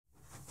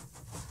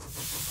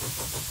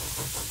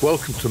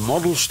Welcome to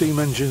Model Steam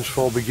Engines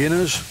for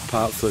Beginners,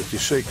 Part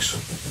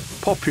 36.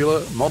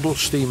 Popular Model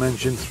Steam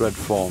Engine Thread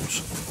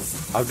Forms.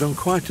 I've done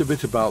quite a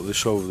bit about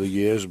this over the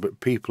years, but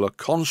people are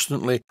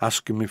constantly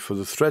asking me for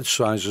the thread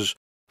sizes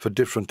for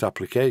different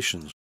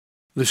applications.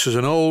 This is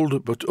an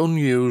old but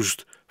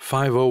unused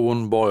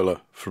 501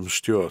 boiler from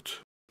Stuart.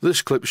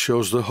 This clip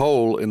shows the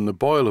hole in the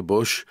boiler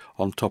bush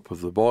on top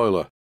of the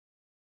boiler.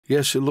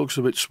 Yes, it looks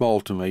a bit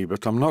small to me,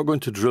 but I'm not going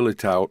to drill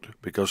it out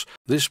because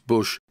this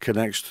bush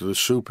connects to the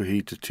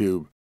superheater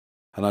tube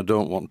and I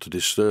don't want to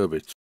disturb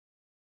it.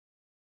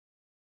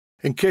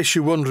 In case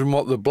you're wondering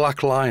what the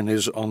black line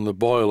is on the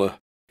boiler,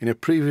 in a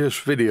previous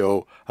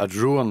video I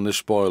drew on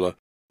this boiler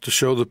to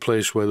show the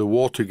place where the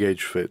water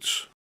gauge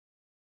fits.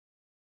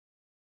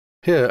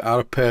 Here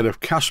are a pair of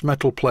cast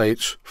metal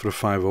plates for a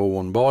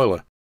 501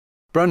 boiler.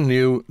 Brand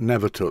new,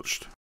 never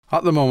touched.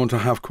 At the moment I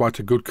have quite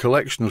a good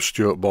collection of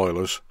Stuart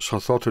boilers, so I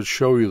thought I'd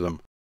show you them.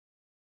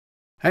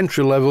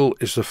 Entry level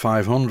is the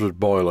 500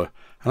 boiler,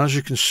 and as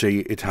you can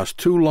see it has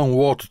two long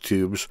water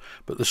tubes,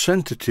 but the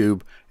centre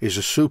tube is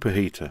a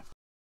superheater.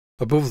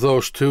 Above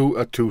those two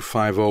are two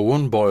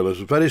 501 boilers,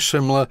 very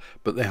similar,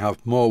 but they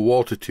have more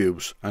water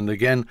tubes, and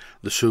again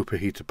the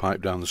superheater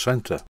pipe down the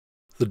centre.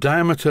 The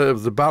diameter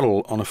of the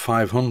barrel on a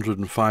 500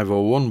 and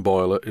 501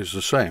 boiler is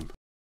the same,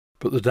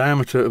 but the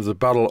diameter of the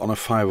barrel on a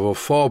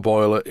 504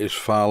 boiler is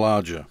far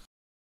larger.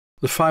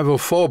 The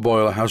 504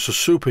 boiler has a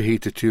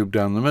superheater tube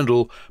down the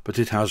middle, but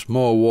it has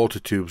more water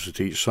tubes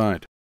at each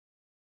side.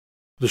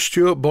 The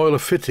Stuart boiler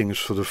fittings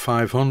for the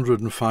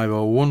 500 and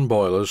 501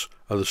 boilers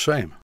are the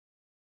same.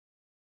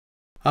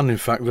 And in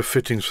fact the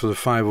fittings for the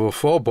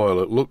 504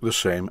 boiler look the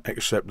same,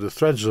 except the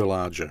threads are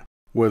larger,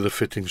 where the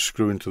fittings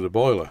screw into the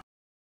boiler.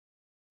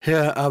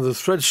 Here are the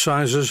thread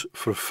sizes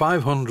for a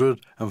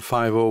 500 and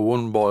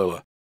 501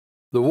 boiler.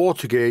 The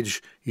water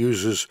gauge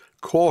uses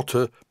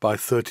 1/4 by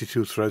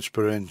 32 threads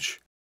per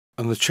inch,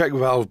 and the check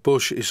valve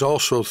bush is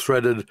also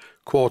threaded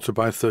 1/4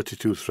 by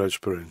 32 threads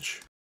per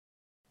inch.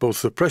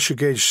 Both the pressure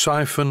gauge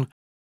siphon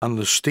and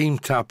the steam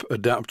tap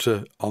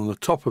adapter on the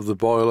top of the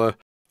boiler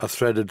are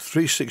threaded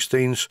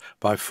 3/16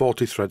 by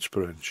 40 threads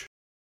per inch.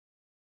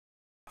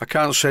 I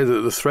can't say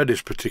that the thread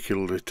is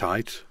particularly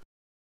tight,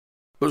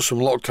 but some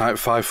Loctite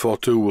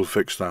 542 will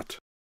fix that.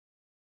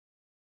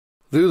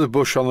 The other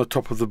bush on the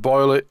top of the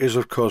boiler is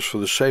of course for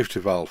the safety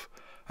valve,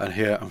 and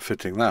here I'm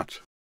fitting that.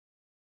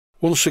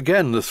 Once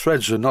again the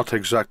threads are not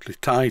exactly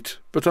tight,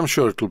 but I'm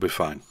sure it'll be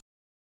fine.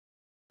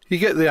 You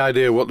get the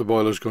idea what the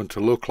boiler is going to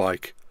look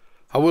like.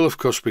 I will of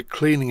course be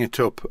cleaning it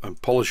up and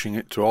polishing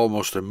it to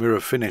almost a mirror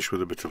finish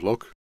with a bit of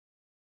luck.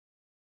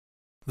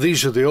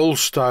 These are the old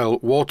style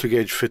water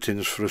gauge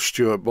fittings for a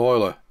Stuart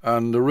boiler,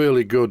 and they're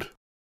really good.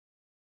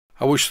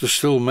 I wish they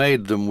still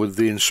made them with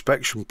the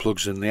inspection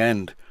plugs in the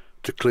end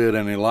to clear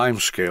any lime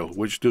scale,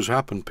 which does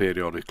happen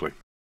periodically.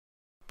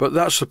 But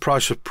that's the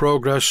price of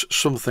progress.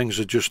 Some things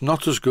are just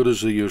not as good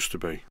as they used to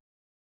be.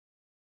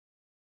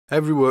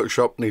 Every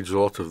workshop needs a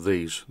lot of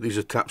these. These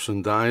are taps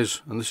and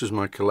dies, and this is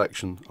my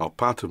collection, or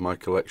part of my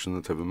collection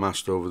that I've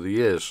amassed over the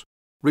years.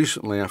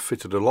 Recently I've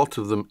fitted a lot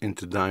of them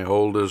into die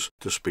holders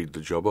to speed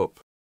the job up.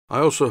 I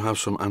also have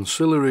some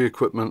ancillary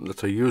equipment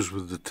that I use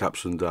with the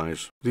taps and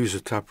dies. These are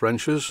tap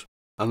wrenches,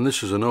 and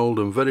this is an old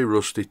and very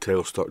rusty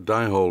tailstock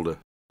die holder,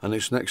 and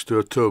it's next to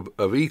a tub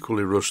of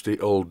equally rusty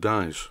old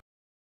dies.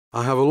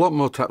 I have a lot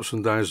more taps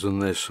and dies than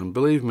this, and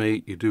believe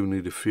me, you do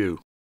need a few.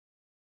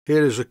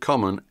 Here is a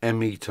common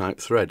ME type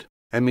thread.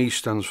 ME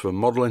stands for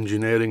Model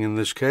Engineering in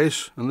this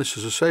case, and this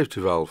is a safety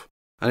valve,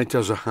 and it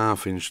has a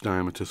 1/2 inch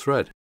diameter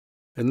thread.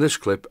 In this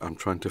clip I'm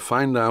trying to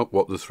find out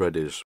what the thread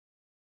is,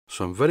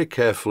 so I'm very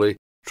carefully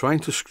trying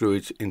to screw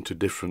it into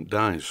different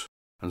dies,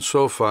 and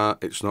so far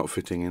it's not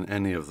fitting in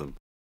any of them.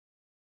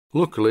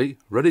 Luckily,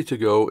 ready to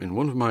go in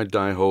one of my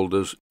die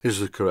holders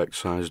is the correct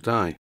size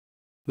die.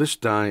 This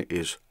die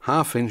is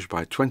 1/2 inch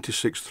by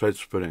 26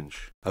 threads per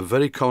inch, a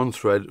very common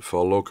thread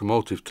for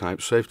locomotive type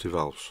safety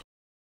valves.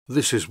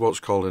 This is what's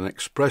called an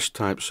express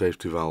type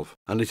safety valve,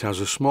 and it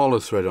has a smaller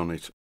thread on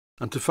it,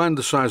 and to find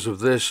the size of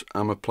this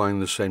I'm applying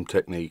the same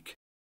technique.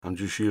 I'm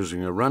just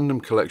using a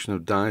random collection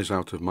of dies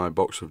out of my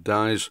box of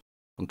dies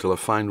until I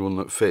find one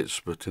that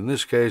fits, but in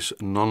this case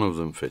none of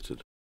them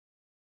fitted.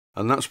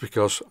 And that's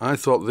because I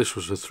thought this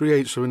was a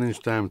 3/8 of an inch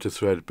diameter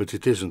thread, but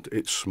it isn't,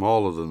 it's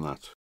smaller than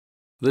that.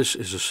 This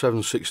is a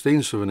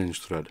 7/16 of an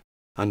inch thread,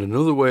 and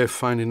another way of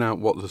finding out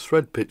what the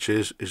thread pitch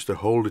is to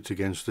hold it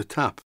against the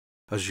tap.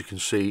 As you can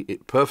see,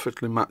 it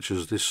perfectly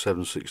matches this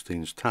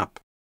 7/16 tap,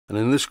 and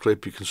in this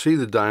clip you can see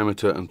the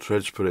diameter and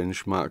threads per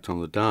inch marked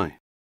on the die.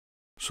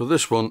 So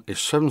this one is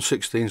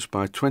 7/16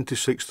 by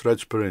 26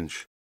 threads per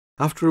inch.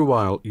 After a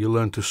while you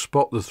learn to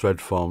spot the thread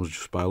forms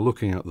just by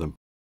looking at them.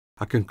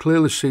 I can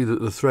clearly see that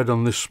the thread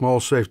on this small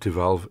safety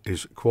valve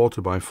is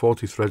 1/4 by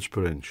 40 threads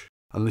per inch,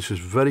 and this is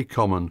very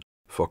common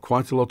for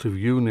quite a lot of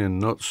union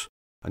nuts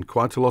and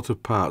quite a lot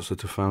of parts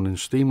that are found in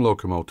steam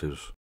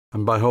locomotives.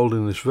 And by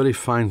holding this very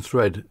fine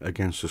thread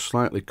against a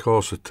slightly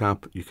coarser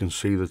tap, you can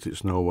see that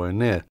it's nowhere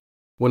near.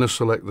 When I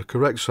select the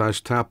correct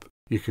size tap,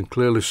 you can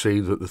clearly see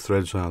that the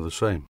threads are the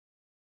same.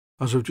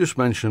 As I've just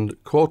mentioned,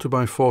 1/4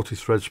 by 40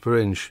 threads per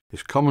inch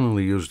is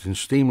commonly used in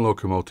steam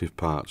locomotive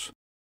parts,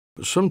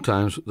 but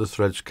sometimes the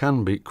threads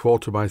can be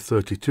 1/4 by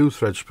 32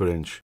 threads per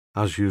inch,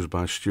 as used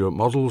by Stuart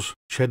models,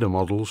 Cheddar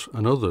models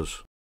and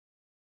others.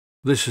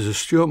 This is a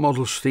Stuart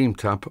model steam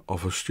tap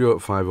of a Stuart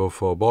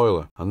 504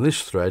 boiler, and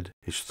this thread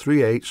is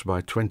 3/8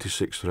 by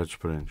 26 threads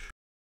per inch.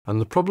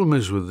 And the problem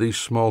is with these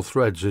small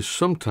threads is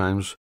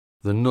sometimes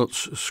the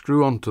nuts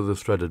screw onto the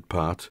threaded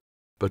part,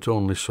 but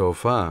only so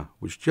far,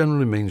 which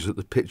generally means that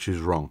the pitch is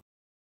wrong.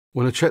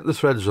 When I check the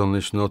threads on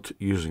this nut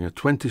using a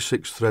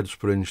 26 threads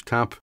per inch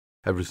tap,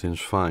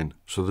 everything's fine,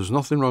 so there's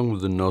nothing wrong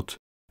with the nut,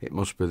 it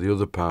must be the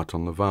other part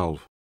on the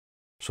valve.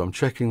 So I'm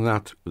checking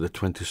that with a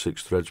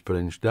 26 threads per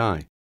inch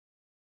die.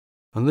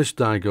 And this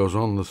die goes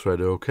on the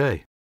thread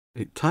okay.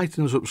 It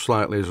tightens up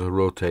slightly as I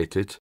rotate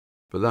it,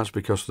 but that's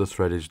because the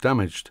thread is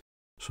damaged,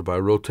 so by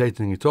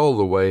rotating it all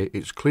the way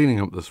it's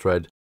cleaning up the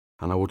thread,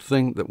 and I would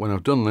think that when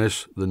I've done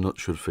this the nut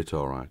should fit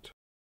alright.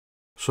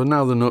 So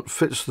now the nut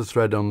fits the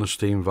thread on the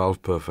steam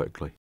valve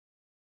perfectly.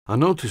 I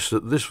notice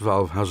that this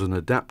valve has an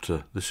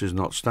adapter, this is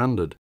not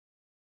standard,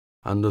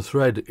 and the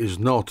thread is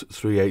not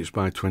 3/8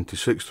 by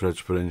 26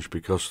 threads per inch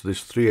because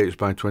this 3/8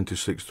 by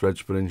 26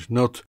 threads per inch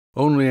nut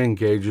only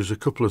engages a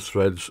couple of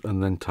threads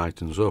and then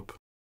tightens up.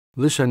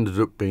 This ended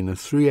up being a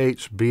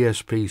 3/8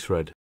 BSP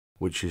thread,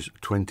 which is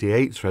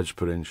 28 threads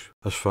per inch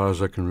as far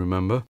as I can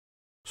remember,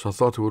 so I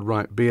thought I would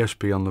write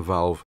BSP on the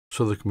valve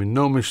so there can be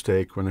no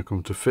mistake when I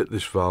come to fit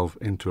this valve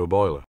into a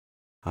boiler.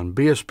 And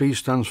BSP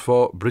stands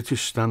for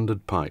British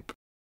Standard Pipe,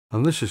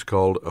 and this is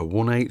called a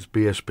 1/8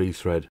 BSP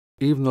thread,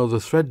 even though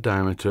the thread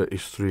diameter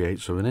is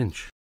 3/8 of an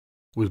inch.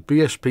 With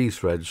BSP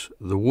threads,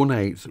 the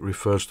 1/8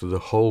 refers to the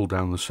hole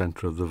down the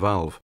centre of the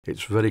valve.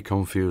 It's very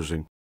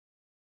confusing.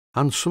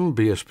 And some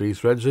BSP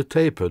threads are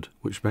tapered,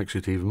 which makes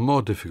it even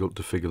more difficult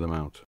to figure them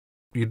out.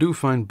 You do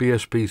find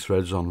BSP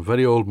threads on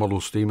very old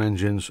model steam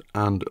engines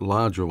and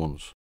larger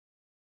ones.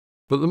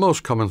 But the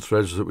most common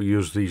threads that we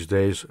use these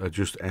days are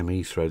just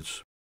ME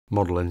threads,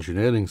 model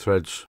engineering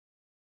threads.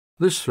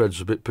 This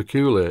thread's a bit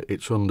peculiar,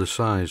 it's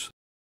undersized.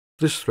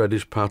 This thread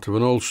is part of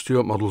an old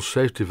Stuart model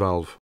safety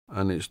valve,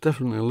 and it's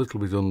definitely a little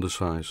bit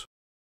undersized.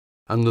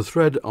 And the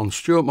thread on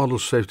Stuart model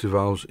safety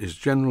valves is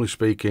generally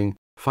speaking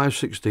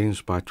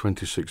 5/16 by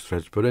 26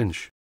 threads per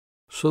inch.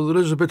 So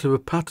there is a bit of a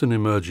pattern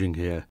emerging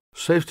here.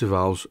 Safety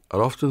valves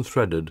are often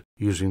threaded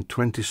using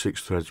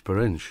 26 threads per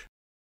inch.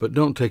 But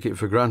don't take it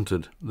for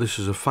granted, this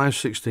is a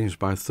 5/16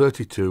 by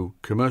 32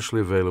 commercially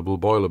available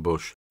boiler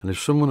bush, and if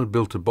someone had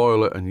built a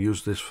boiler and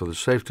used this for the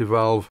safety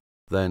valve,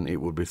 then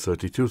it would be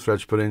 32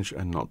 threads per inch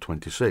and not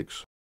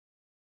 26.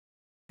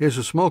 Here's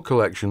a small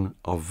collection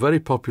of very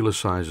popular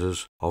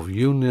sizes of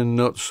union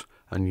nuts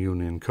and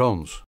union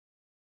cones.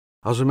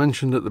 As I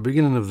mentioned at the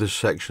beginning of this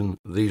section,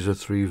 these are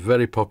 3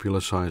 very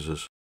popular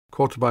sizes: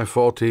 1/4 by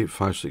 40,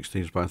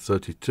 5/16 by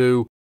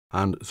 32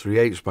 and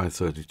 3/8 by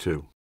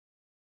 32.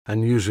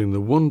 And using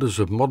the wonders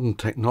of modern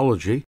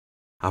technology,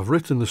 I've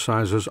written the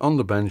sizes on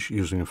the bench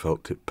using a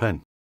felt tip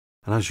pen.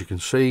 And as you can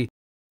see,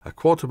 a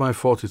 1/4 by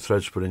 40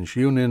 threads per inch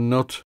union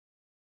nut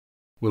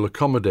will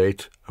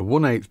accommodate a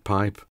 1/8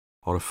 pipe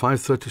or a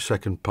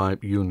 5/32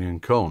 pipe union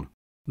cone.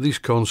 These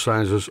cone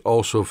sizes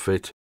also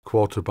fit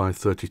 1/4 by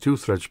 32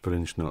 threads per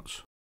inch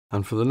nuts.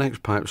 And for the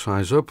next pipe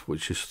size up,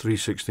 which is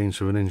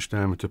 3/16 of an inch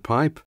diameter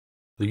pipe,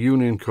 the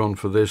union cone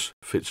for this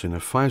fits in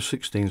a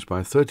 5/16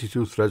 by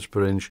 32 threads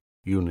per inch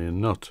union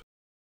nut.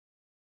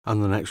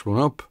 And the next one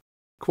up,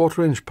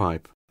 1/4 inch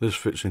pipe. This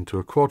fits into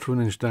a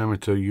 1/4 inch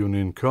diameter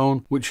union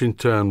cone, which in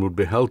turn would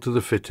be held to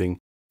the fitting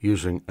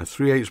using a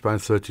 3/8 by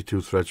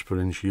 32 threads per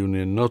inch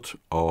union nut,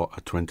 or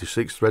a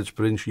 26 threads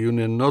per inch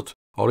union nut,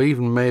 or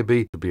even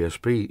maybe a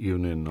BSP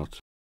union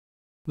nut.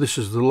 This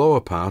is the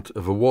lower part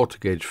of a water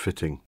gauge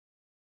fitting.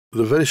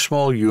 The very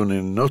small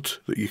union nut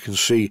that you can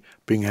see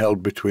being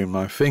held between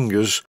my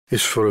fingers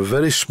is for a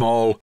very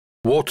small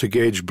water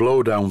gauge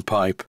blowdown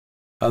pipe,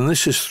 and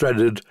this is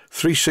threaded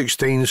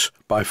 3/16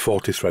 by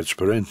 40 threads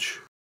per inch,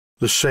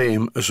 the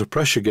same as a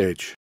pressure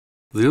gauge.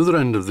 The other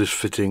end of this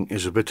fitting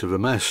is a bit of a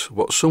mess.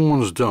 What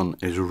someone's done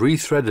is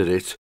re-threaded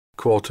it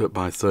 1/4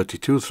 by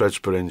 32 threads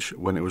per inch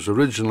when it was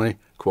originally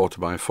 1/4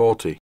 by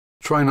 40.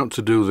 Try not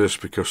to do this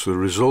because the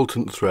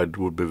resultant thread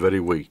would be very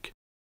weak.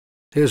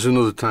 Here's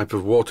another type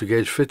of water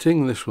gauge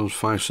fitting. This one's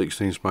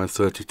 5/16 by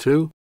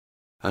 32,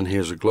 and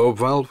here's a globe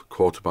valve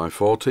 1/4 by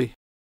 40,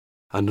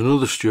 and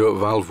another Stuart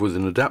valve with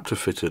an adapter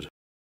fitted.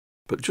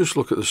 But just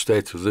look at the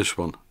state of this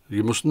one.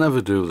 You must never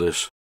do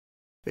this.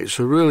 It's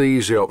a really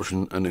easy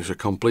option, and it's a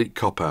complete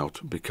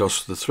cop-out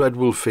because the thread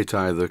will fit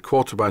either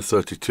 1/4 by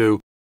 32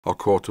 or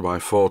 1/4 by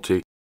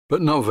 40,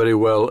 but not very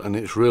well, and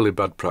it's really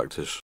bad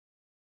practice.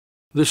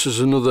 This is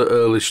another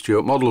early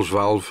Stuart Models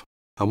valve,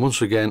 and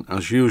once again,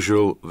 as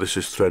usual, this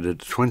is threaded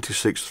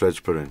 26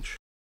 threads per inch.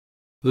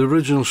 The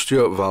original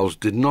Stuart valves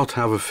did not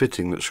have a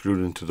fitting that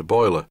screwed into the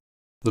boiler.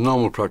 The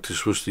normal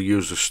practice was to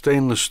use a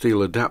stainless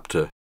steel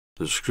adapter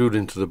that screwed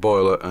into the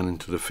boiler and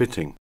into the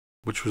fitting,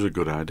 which was a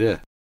good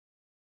idea.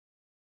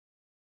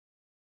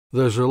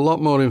 There's a lot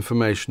more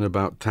information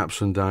about taps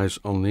and dies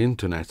on the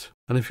internet,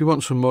 and if you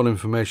want some more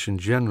information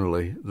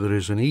generally, there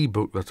is an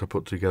ebook that I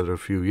put together a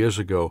few years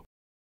ago,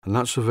 and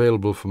that's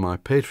available for my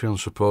Patreon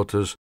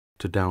supporters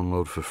to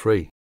download for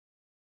free.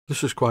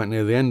 This is quite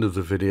near the end of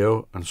the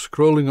video, and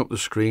scrolling up the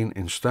screen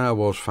in Star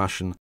Wars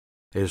fashion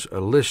is a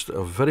list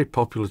of very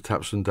popular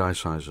taps and die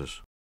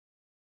sizes.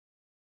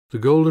 The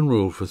golden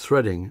rule for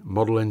threading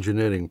model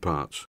engineering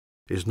parts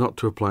is not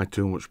to apply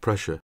too much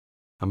pressure,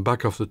 and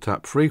back off the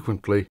tap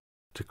frequently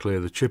to clear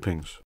the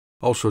chippings.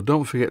 Also,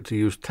 don't forget to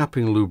use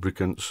tapping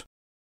lubricants.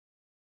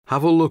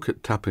 Have a look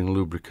at tapping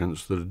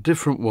lubricants. There are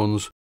different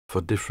ones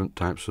for different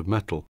types of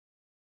metal,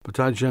 but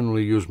I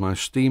generally use my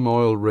steam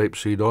oil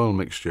rapeseed oil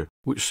mixture,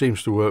 which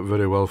seems to work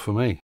very well for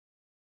me.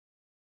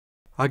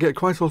 I get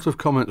quite a lot of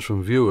comments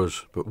from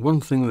viewers, but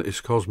one thing that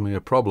has caused me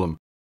a problem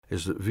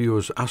is that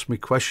viewers ask me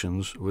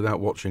questions without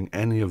watching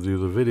any of the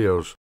other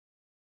videos.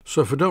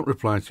 So if I don't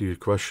reply to your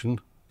question,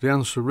 the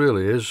answer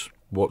really is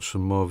watch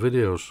some more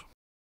videos.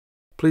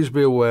 Please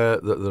be aware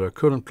that there are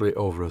currently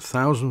over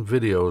 1,000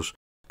 videos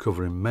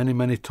covering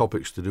many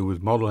topics to do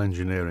with model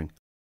engineering.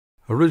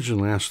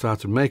 Originally I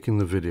started making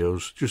the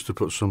videos just to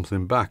put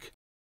something back,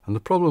 and the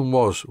problem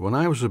was when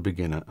I was a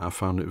beginner I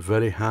found it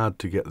very hard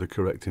to get the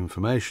correct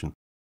information.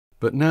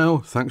 But now,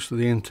 thanks to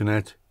the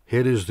internet,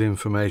 here is the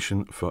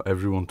information for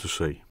everyone to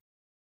see.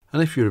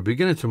 And if you're a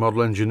beginner to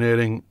model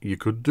engineering, you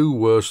could do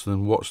worse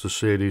than watch the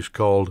series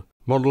called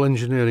Model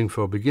Engineering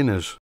for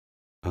Beginners,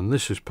 and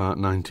this is part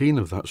 19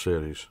 of that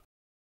series.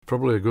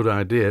 Probably a good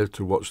idea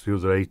to watch the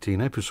other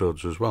 18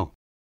 episodes as well.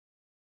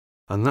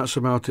 And that's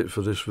about it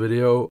for this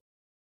video.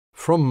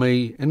 From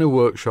me, in a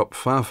workshop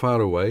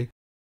far away,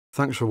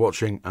 thanks for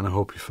watching and I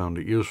hope you found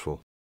it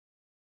useful.